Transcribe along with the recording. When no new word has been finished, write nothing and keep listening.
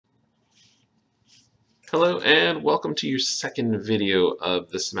Hello and welcome to your second video of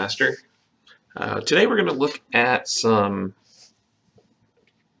the semester. Today we're going to look at some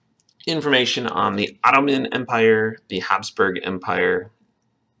information on the Ottoman Empire, the Habsburg Empire,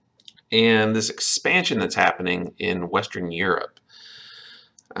 and this expansion that's happening in Western Europe.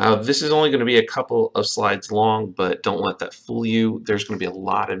 This is only going to be a couple of slides long, but don't let that fool you. There's going to be a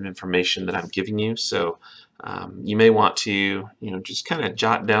lot of information that I'm giving you, so you may want to, just kind of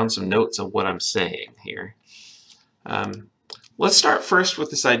jot down some notes of what I'm saying here. Let's start first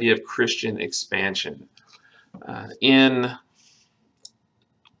with this idea of Christian expansion. In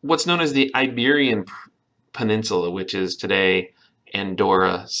what's known as the Iberian Peninsula, which is today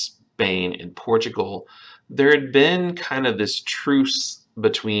Andorra, Spain, and Portugal, there had been kind of this truce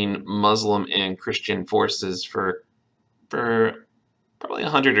between Muslim and Christian forces for probably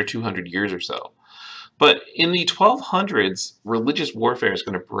 100 or 200 years or so. But in the 1200s, religious warfare is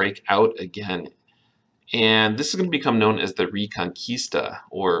going to break out again. And this is going to become known as the Reconquista,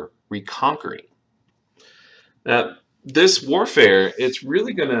 or reconquering. Now, this warfare, it's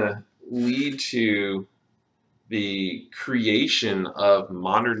really going to lead to the creation of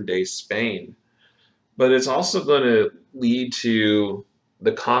modern-day Spain. But it's also going to lead to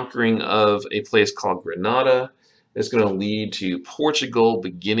the conquering of a place called Granada. It's going to lead to Portugal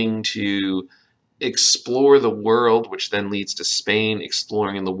beginning to explore the world, which then leads to Spain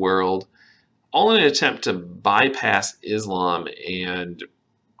exploring the world, all in an attempt to bypass Islam and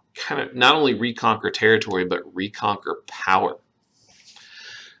kind of not only reconquer territory, but reconquer power.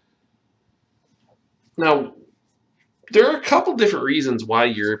 Now, there are a couple different reasons why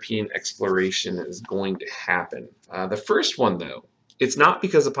European exploration is going to happen. The first one, though, it's not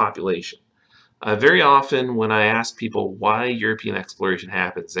because of population. Very often when I ask people why European exploration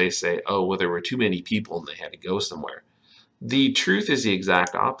happens, they say, oh, well, there were too many people and they had to go somewhere. The truth is the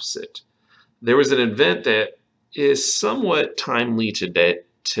exact opposite. There was an event that is somewhat timely today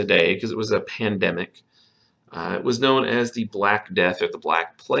because it was a pandemic. It was known as the Black Death or the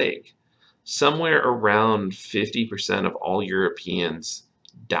Black Plague. Somewhere around 50% of all Europeans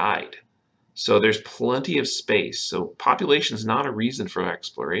died. So there's plenty of space. So population is not a reason for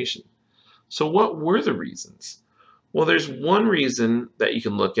exploration. So what were the reasons? Well, there's one reason that you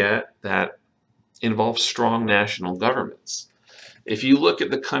can look at that involves strong national governments. If you look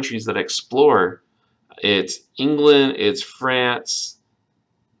at the countries that explore, it's England, it's France,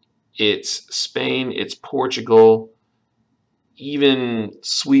 it's Spain, it's Portugal, even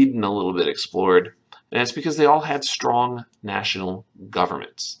Sweden a little bit explored. And it's because they all had strong national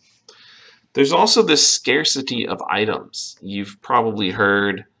governments. There's also this scarcity of items. You've probably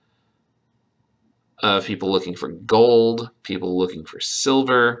heard of people looking for gold, people looking for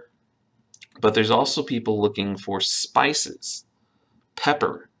silver, but there's also people looking for spices.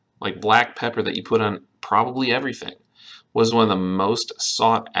 Pepper, like black pepper that you put on probably everything, was one of the most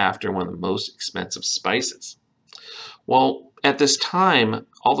sought after, one of the most expensive spices. Well, at this time,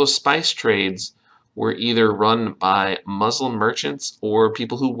 all those spice trades were either run by Muslim merchants or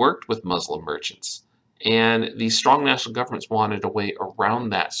people who worked with Muslim merchants. And these strong national governments wanted a way around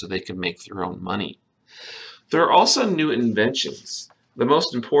that so they could make their own money. There are also new inventions. The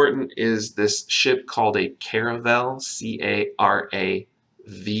most important is this ship called a caravel, C-A-R-A-V-E-L.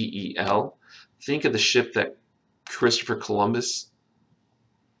 Think of the ship that Christopher Columbus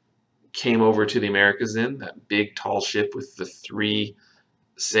came over to the Americas in, that big tall ship with the 3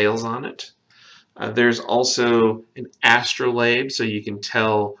 sails on it. There's also an astrolabe, so you can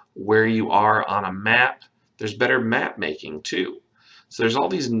tell where you are on a map. There's better map making too. So there's all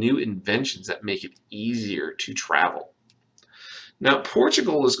these new inventions that make it easier to travel. Now,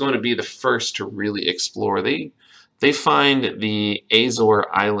 Portugal is going to be the first to really explore. They find the Azore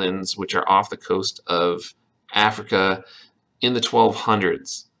Islands, which are off the coast of Africa, in the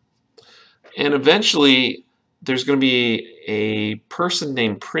 1200s. And eventually, there's going to be a person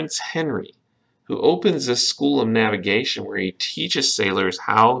named Prince Henry who opens a school of navigation where he teaches sailors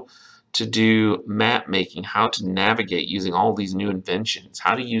how to do map making, how to navigate using all these new inventions,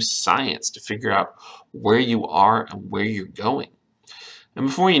 how to use science to figure out where you are and where you're going. And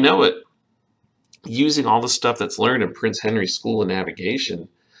before you know it, using all the stuff that's learned in Prince Henry's School of Navigation,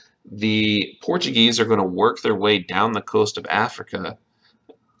 the Portuguese are going to work their way down the coast of Africa.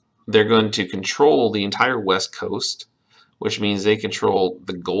 They're going to control the entire west coast, which means they control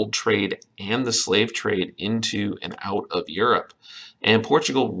the gold trade and the slave trade into and out of Europe. And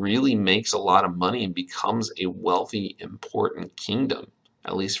Portugal really makes a lot of money and becomes a wealthy, important kingdom,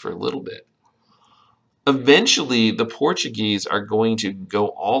 at least for a little bit. Eventually, the Portuguese are going to go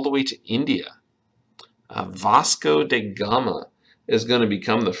all the way to India. Vasco da Gama is going to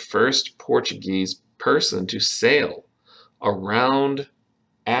become the first Portuguese person to sail around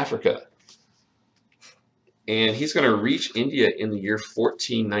Africa. And he's going to reach India in the year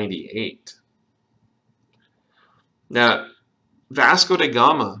 1498. Now, Vasco da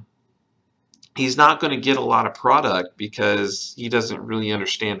Gama, he's not going to get a lot of product because he doesn't really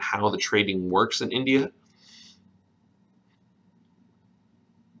understand how the trading works in India.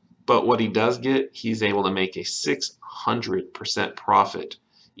 But what he does get, he's able to make a 600% profit,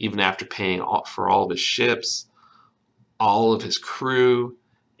 even after paying for all of his ships, all of his crew,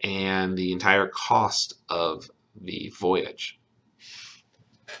 and the entire cost of the voyage.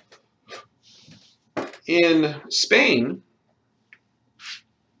 In Spain,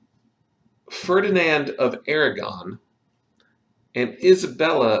 Ferdinand of Aragon and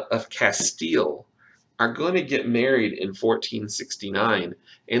Isabella of Castile are going to get married in 1469,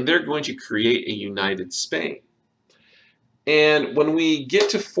 and they're going to create a united Spain. And when we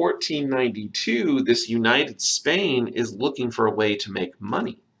get to 1492, this united Spain is looking for a way to make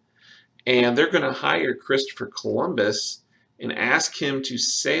money. And they're going to hire Christopher Columbus and ask him to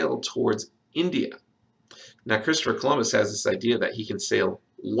sail towards India. Now, Christopher Columbus has this idea that he can sail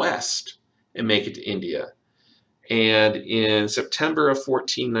west and make it to India. And in September of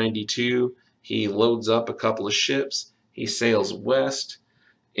 1492, he loads up a couple of ships. He sails west.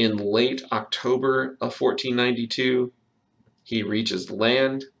 In late October of 1492, he reaches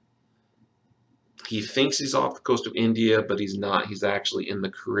land. He thinks he's off the coast of India, but he's not. He's actually in the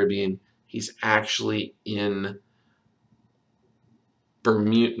Caribbean. He's actually in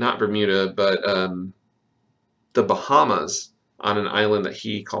Bermuda, not Bermuda, but the Bahamas, on an island that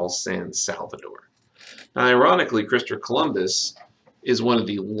he calls San Salvador. Now, ironically, Christopher Columbus is one of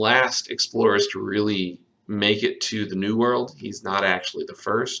the last explorers to really make it to the New World. He's not actually the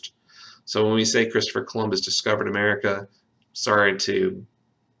first. So when we say Christopher Columbus discovered America, sorry to,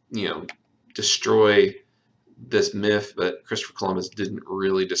 destroy this myth, but Christopher Columbus didn't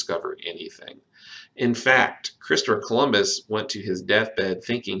really discover anything. In fact, Christopher Columbus went to his deathbed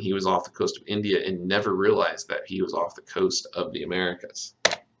thinking he was off the coast of India and never realized that he was off the coast of the Americas.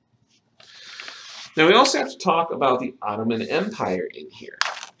 Now, we also have to talk about the Ottoman Empire in here.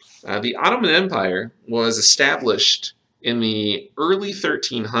 The Ottoman Empire was established in the early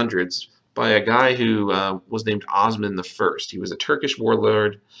 1300s by a guy who was named Osman I. He was a Turkish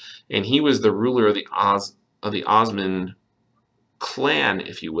warlord, and he was the ruler of the Osman clan,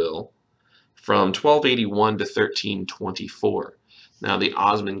 if you will, from 1281 to 1324. Now, the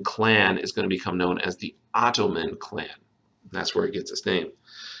Osman clan is going to become known as the Ottoman clan. That's where it gets its name.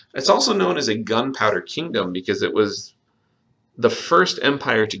 It's also known as a gunpowder kingdom because it was the first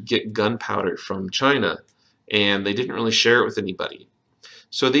empire to get gunpowder from China, and they didn't really share it with anybody.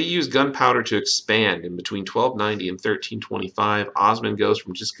 So they used gunpowder to expand. In between 1290 and 1325, Osman goes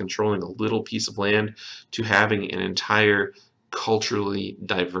from just controlling a little piece of land to having an entire culturally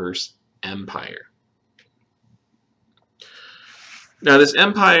diverse empire. Now, this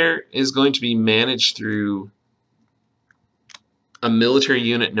empire is going to be managed through a military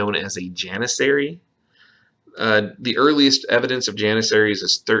unit known as a janissary. The earliest evidence of janissaries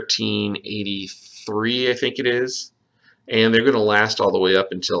is 1383, I think it is. And they're going to last all the way up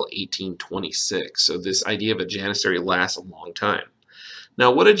until 1826. So this idea of a janissary lasts a long time.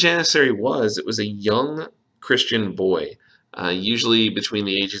 Now, what a janissary was, it was a young Christian boy, usually between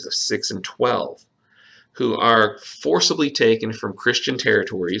the ages of 6 and 12, who are forcibly taken from Christian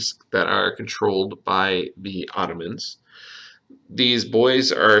territories that are controlled by the Ottomans. These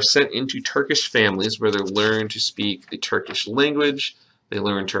boys are sent into Turkish families where they learn to speak the Turkish language, they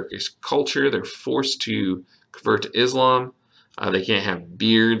learn Turkish culture, they're forced to convert to Islam, they can't have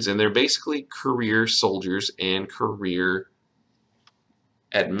beards, and they're basically career soldiers and career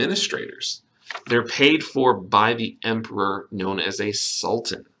administrators. They're paid for by the emperor, known as a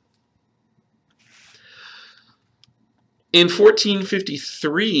sultan. In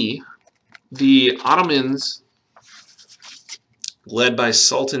 1453, the Ottomans, led by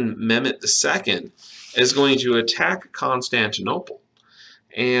Sultan Mehmet II, is going to attack Constantinople.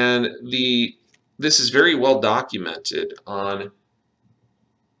 And this is very well documented. On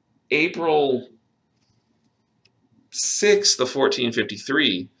April 6th of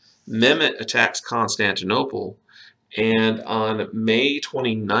 1453, Mehmet attacks Constantinople, and on May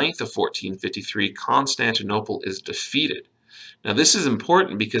 29th of 1453, Constantinople is defeated. Now, this is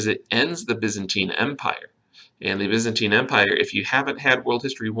important because it ends the Byzantine Empire. And the Byzantine Empire, if you haven't had World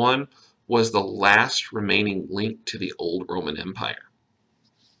History 1, was the last remaining link to the old Roman Empire.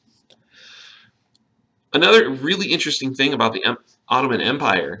 Another really interesting thing about the Ottoman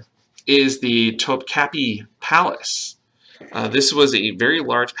Empire is the Topkapi Palace. This was a very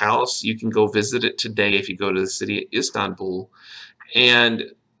large palace. You can go visit it today if you go to the city of Istanbul.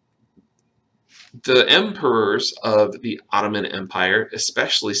 And the emperors of the Ottoman Empire,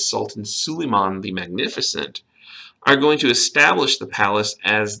 especially Sultan Suleiman the Magnificent, are going to establish the palace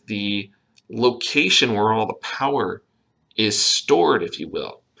as the location where all the power is stored, if you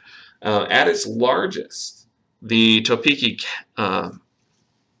will. At its largest, the Topeki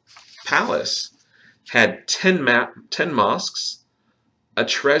Palace had 10 mosques, a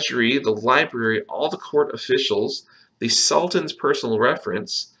treasury, the library, all the court officials, the Sultan's personal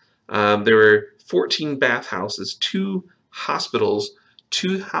reference. There were 14 bathhouses, 2 hospitals,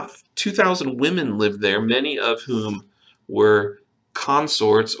 2,000 women lived there, many of whom were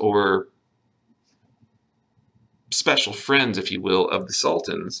consorts or special friends, if you will, of the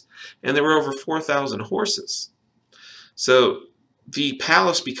Sultans, and there were over 4,000 horses. So the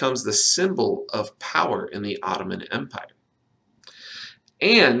palace becomes the symbol of power in the Ottoman Empire.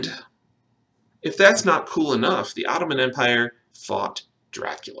 And if that's not cool enough, the Ottoman Empire fought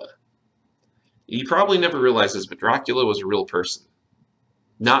Dracula. You probably never realized this, but Dracula was a real person.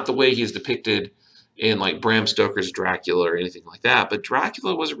 Not the way he's depicted in like Bram Stoker's Dracula or anything like that, but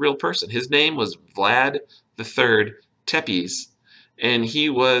Dracula was a real person. His name was Vlad III Tepes, and he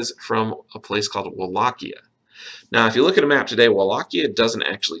was from a place called Wallachia. Now, if you look at a map today, Wallachia doesn't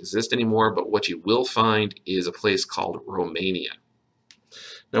actually exist anymore, but what you will find is a place called Romania.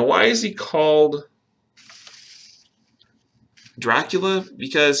 Now, why is he called Dracula?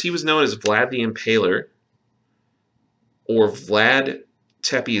 Because he was known as Vlad the Impaler, or Vlad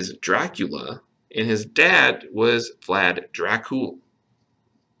Tepes Dracula, and his dad was Vlad Dracul.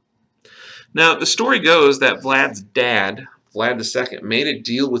 Now, the story goes that Vlad's dad, Vlad II, made a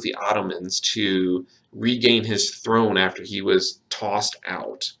deal with the Ottomans to regain his throne after he was tossed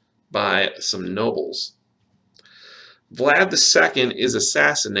out by some nobles. Vlad II is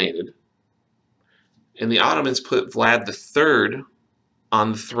assassinated, and the Ottomans put Vlad III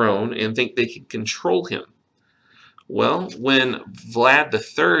on the throne and think they can control him. Well, when Vlad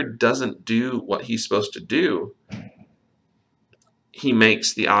III doesn't do what he's supposed to do, he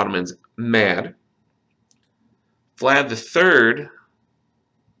makes the Ottomans mad. Vlad III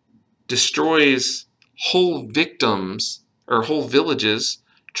destroys whole victims or whole villages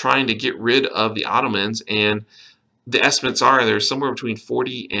trying to get rid of the Ottomans, and the estimates are there's somewhere between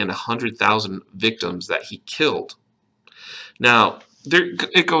 40 and 100,000 victims that he killed. Now,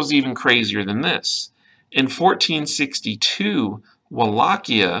 it goes even crazier than this. In 1462,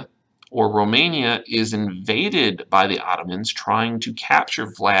 Wallachia, or Romania, is invaded by the Ottomans trying to capture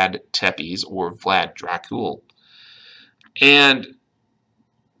Vlad Tepes, or Vlad Dracul. And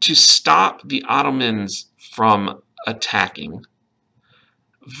to stop the Ottomans from attacking,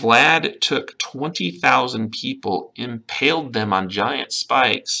 Vlad took 20,000 people, impaled them on giant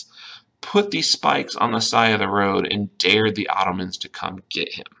spikes, put these spikes on the side of the road, and dared the Ottomans to come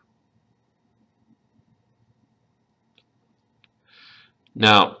get him.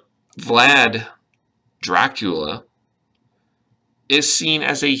 Now, Vlad Dracula is seen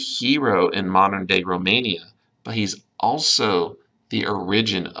as a hero in modern-day Romania, but he's also the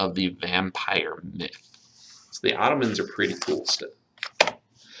origin of the vampire myth. So the Ottomans are pretty cool stuff.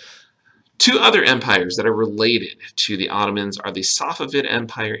 2 other empires that are related to the Ottomans are the Safavid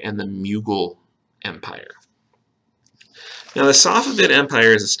Empire and the Mughal Empire. Now, the Safavid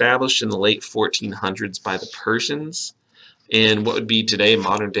Empire is established in the late 1400s by the Persians in what would be today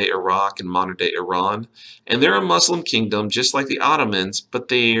modern-day Iraq and modern-day Iran. And they're a Muslim kingdom just like the Ottomans, but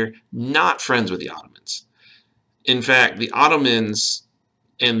they're not friends with the Ottomans. In fact, the Ottomans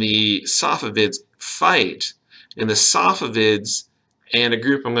and the Safavids fight, and the Safavids and a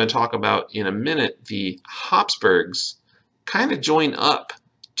group I'm going to talk about in a minute, the Habsburgs, kind of join up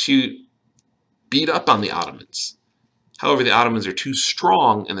to beat up on the Ottomans. However, the Ottomans are too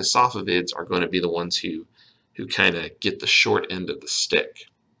strong, and the Safavids are going to be the ones who kind of get the short end of the stick.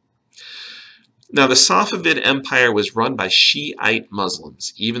 Now, the Safavid Empire was run by Shiite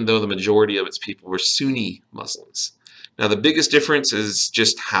Muslims, even though the majority of its people were Sunni Muslims. Now, the biggest difference is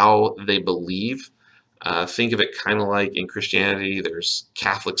just how they believe. Think of it kind of like in Christianity, there's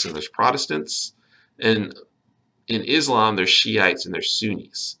Catholics and there's Protestants. And in Islam, there's Shiites and there's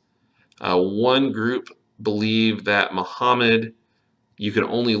Sunnis. One group believed that Muhammad, you can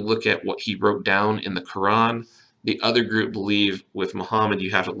only look at what he wrote down in the Quran. The other group believe with Muhammad, you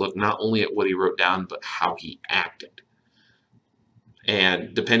have to look not only at what he wrote down, but how he acted.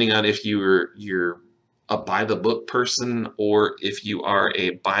 And depending on if you're a by-the-book person or if you are a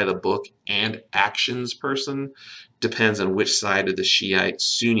by-the-book and actions person, depends on which side of the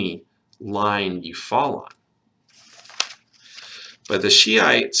Shiite-Sunni line you fall on. But the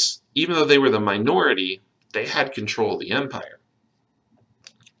Shiites, even though they were the minority, they had control of the empire.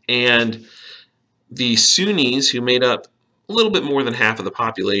 And the Sunnis, who made up a little bit more than half of the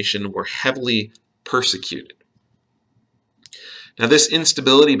population, were heavily persecuted. Now, this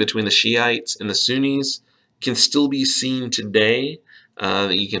instability between the Shiites and the Sunnis can still be seen today.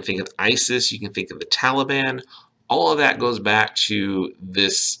 You can think of ISIS, you can think of the Taliban. All of that goes back to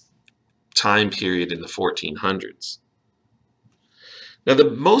this time period in the 1400s. Now,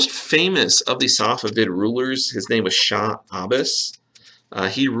 the most famous of the Safavid rulers, his name was Shah Abbas.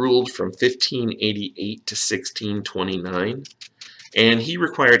 He ruled from 1588 to 1629, and he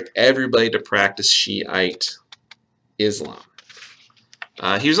required everybody to practice Shiite Islam.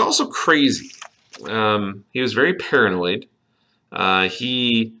 He was also crazy. He was very paranoid.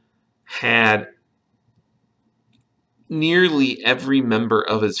 He had nearly every member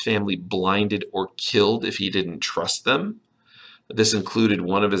of his family blinded or killed if he didn't trust them. This included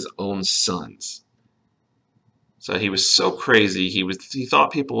one of his own sons. So he was so crazy. He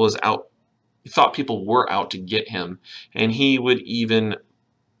thought people were out to get him, and he would even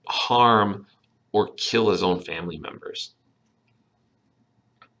harm or kill his own family members.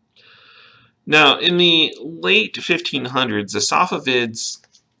 Now, in the late 1500s, the Safavids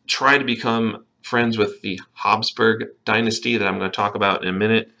tried to become friends with the Habsburg dynasty that I'm going to talk about in a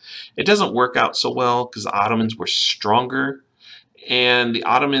minute. It doesn't work out so well because the Ottomans were stronger, and the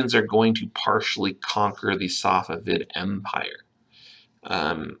Ottomans are going to partially conquer the Safavid Empire.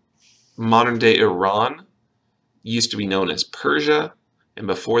 Modern-day Iran used to be known as Persia, and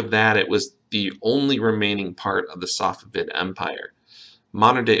before that it was the only remaining part of the Safavid Empire.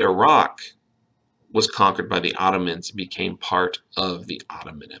 Modern-day Iraq was conquered by the Ottomans and became part of the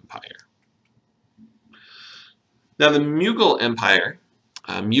Ottoman Empire. Now, the Mughal Empire,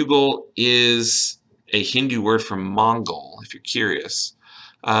 Mughal is a Hindu word for Mongol, if you're curious.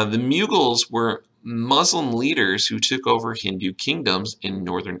 The Mughals were Muslim leaders who took over Hindu kingdoms in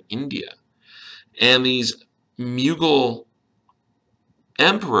northern India. And these Mughal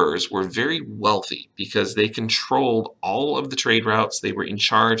emperors were very wealthy because they controlled all of the trade routes. They were in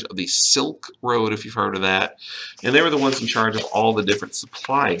charge of the Silk Road, if you've heard of that. And they were the ones in charge of all the different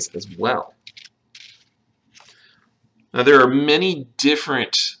supplies as well. Now, there are many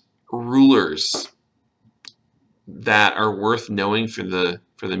different rulers that are worth knowing for the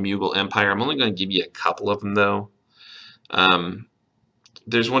Mughal Empire. I'm only going to give you a couple of them, though.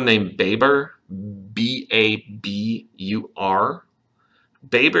 There's one named Babur, B-A-B-U-R.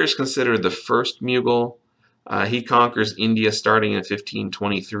 Babur is considered the first Mughal. He conquers India starting in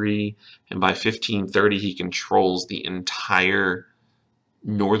 1523, and by 1530 he controls the entire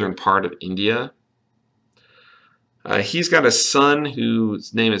northern part of India. He's got a son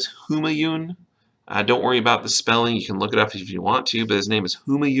whose name is Humayun. Don't worry about the spelling. You can look it up if you want to, but his name is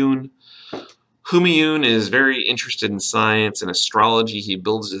Humayun. Humayun is very interested in science and astrology. He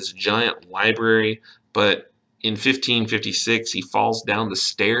builds this giant library, but in 1556 he falls down the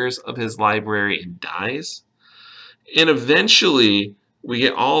stairs of his library and dies. And eventually we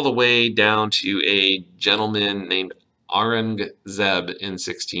get all the way down to a gentleman named Aurangzeb in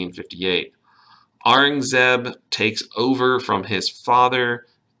 1658. Aurangzeb takes over from his father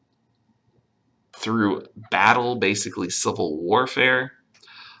through battle, basically civil warfare.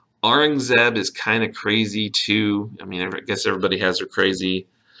 Aurangzeb is kind of crazy too. I mean, I guess everybody has their crazy.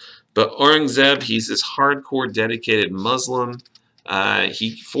 But Aurangzeb, he's this hardcore dedicated Muslim.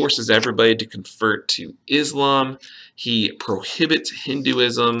 He forces everybody to convert to Islam. He prohibits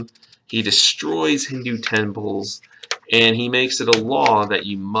Hinduism. He destroys Hindu temples. And he makes it a law that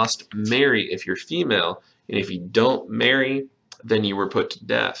you must marry if you're female. And if you don't marry, then you were put to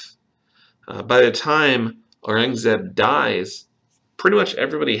death. By the time Aurangzeb dies, pretty much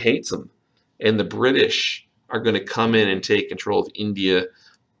everybody hates him. And the British are going to come in and take control of India,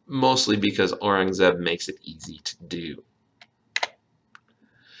 mostly because Aurangzeb makes it easy to do.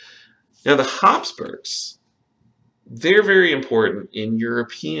 Now, the Habsburgs, they're very important in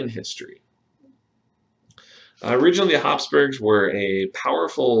European history. Originally, the Habsburgs were a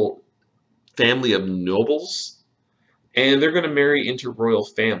powerful family of nobles, and they're going to marry into royal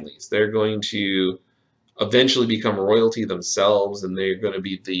families. They're going to eventually become royalty themselves, and they're going to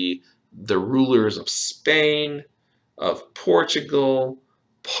be the rulers of Spain, of Portugal,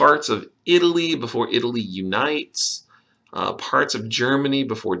 parts of Italy before Italy unites, parts of Germany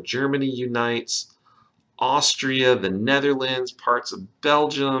before Germany unites, Austria, the Netherlands, parts of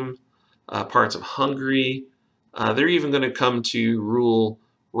Belgium, parts of Hungary. They're even going to come to rule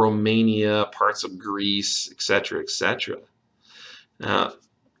Romania, parts of Greece, etc., etc.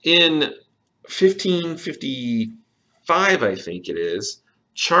 In 1555, I think it is,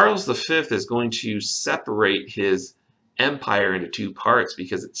 Charles V is going to separate his empire into two parts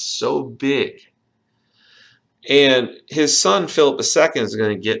because it's so big. And his son, Philip II, is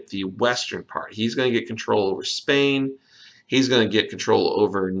going to get the western part. He's going to get control over Spain. He's going to get control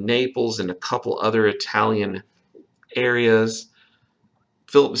over Naples and a couple other Italian areas.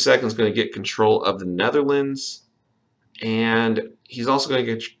 Philip II is going to get control of the Netherlands. And he's also going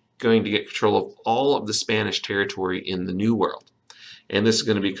to get control of all of the Spanish territory in the New World. And this is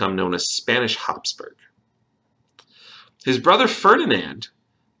going to become known as Spanish Habsburg. His brother Ferdinand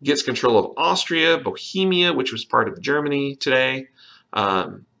gets control of Austria, Bohemia, which was part of Germany today,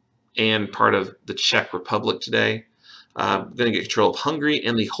 and part of the Czech Republic today. Going to get control of Hungary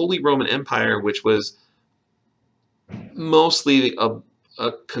and the Holy Roman Empire, which was mostly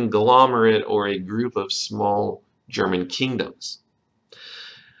a conglomerate or a group of small German kingdoms.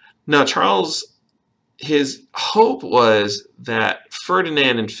 Now, Charles, his hope was that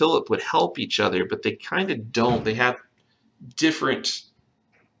Ferdinand and Philip would help each other, but they kind of don't. They have different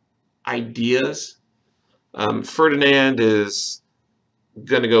ideas. Ferdinand is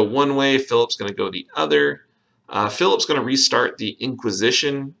going to go one way, Philip's going to go the other. Philip's going to restart the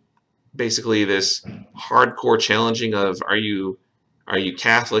Inquisition, basically this hardcore challenging of are you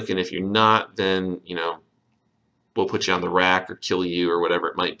Catholic, and if you're not, then we'll put you on the rack or kill you or whatever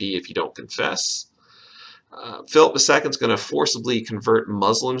it might be if you don't confess. Philip II is going to forcibly convert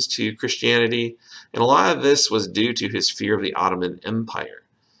Muslims to Christianity, and a lot of this was due to his fear of the Ottoman Empire.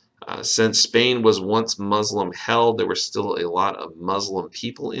 Since Spain was once Muslim held, there were still a lot of Muslim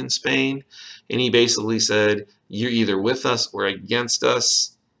people in Spain, and he basically said, you're either with us or against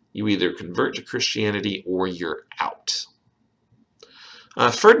us. You either convert to Christianity or you're out.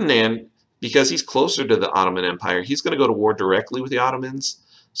 Ferdinand, because he's closer to the Ottoman Empire, he's going to go to war directly with the Ottomans.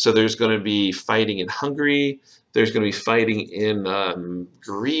 So there's going to be fighting in Hungary. There's going to be fighting in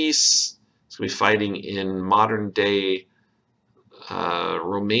Greece. There's going to be fighting in modern-day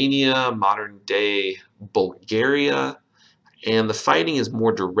Romania, modern-day Bulgaria. And the fighting is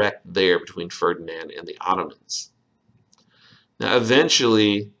more direct there between Ferdinand and the Ottomans. Now,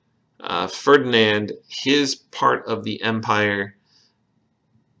 eventually, Ferdinand, his part of the empire,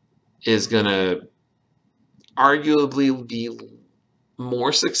 is going to arguably be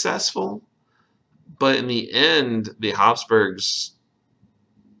more successful, but in the end, the Habsburgs,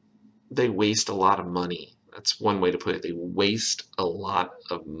 they waste a lot of money. That's one way to put it. They waste a lot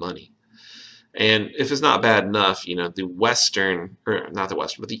of money. And if it's not bad enough, the Western, or not the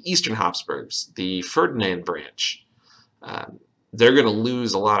Western, but the Eastern Habsburgs, the Ferdinand branch, they're going to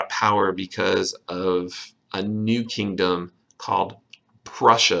lose a lot of power because of a new kingdom called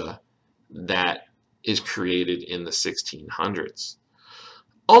Prussia that is created in the 1600s.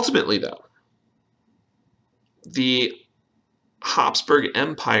 Ultimately, though, the Habsburg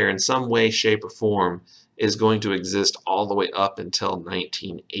Empire in some way, shape, or form is going to exist all the way up until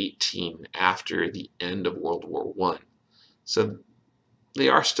 1918 after the end of World War I. So they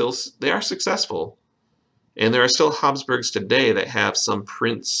are successful, and there are still Habsburgs today that have some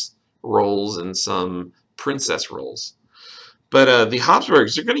prince roles and some princess roles. But the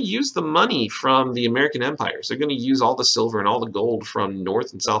Habsburgs are going to use the money from the American empires. They're going to use all the silver and all the gold from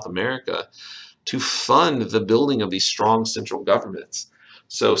North and South America to fund the building of these strong central governments.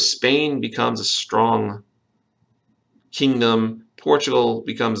 So Spain becomes a strong kingdom. Portugal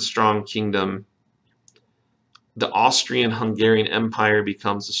becomes a strong kingdom. The Austrian-Hungarian Empire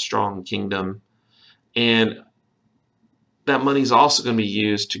becomes a strong kingdom. And that money is also going to be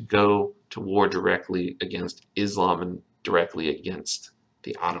used to go to war directly against Islam and directly against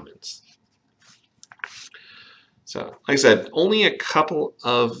the Ottomans. So, like I said, only a couple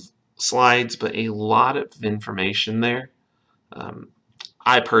of slides, but a lot of information there.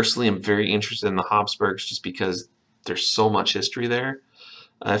 I personally am very interested in the Habsburgs just because there's so much history there.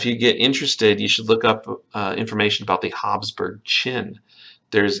 If you get interested, you should look up information about the Habsburg chin.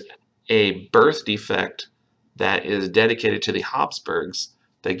 There's a birth defect that is dedicated to the Habsburgs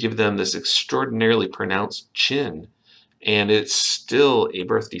that give them this extraordinarily pronounced chin. And it's still a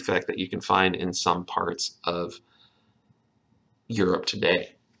birth defect that you can find in some parts of Europe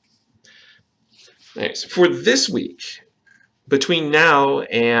today. Thanks. For this week, between now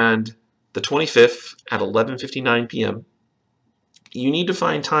and the 25th at 11:59 p.m., you need to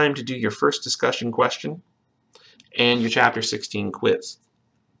find time to do your first discussion question and your Chapter 16 quiz.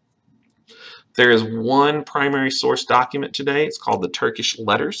 There is one primary source document today. It's called the Turkish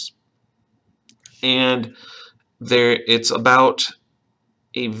Letters. And it's about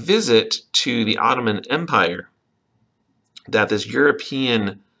a visit to the Ottoman Empire that this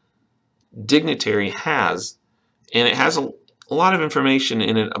European dignitary has, And it has a lot of information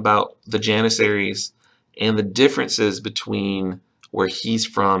in it about the Janissaries and the differences between where he's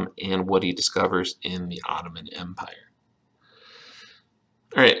from and what he discovers in the Ottoman Empire.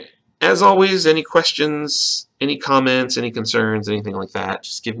 All right, as always, any questions, any comments, any concerns, anything like that,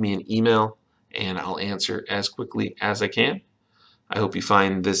 just give me an email and I'll answer as quickly as I can. I hope you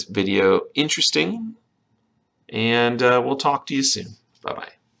find this video interesting, and we'll talk to you soon.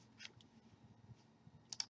 Bye-bye.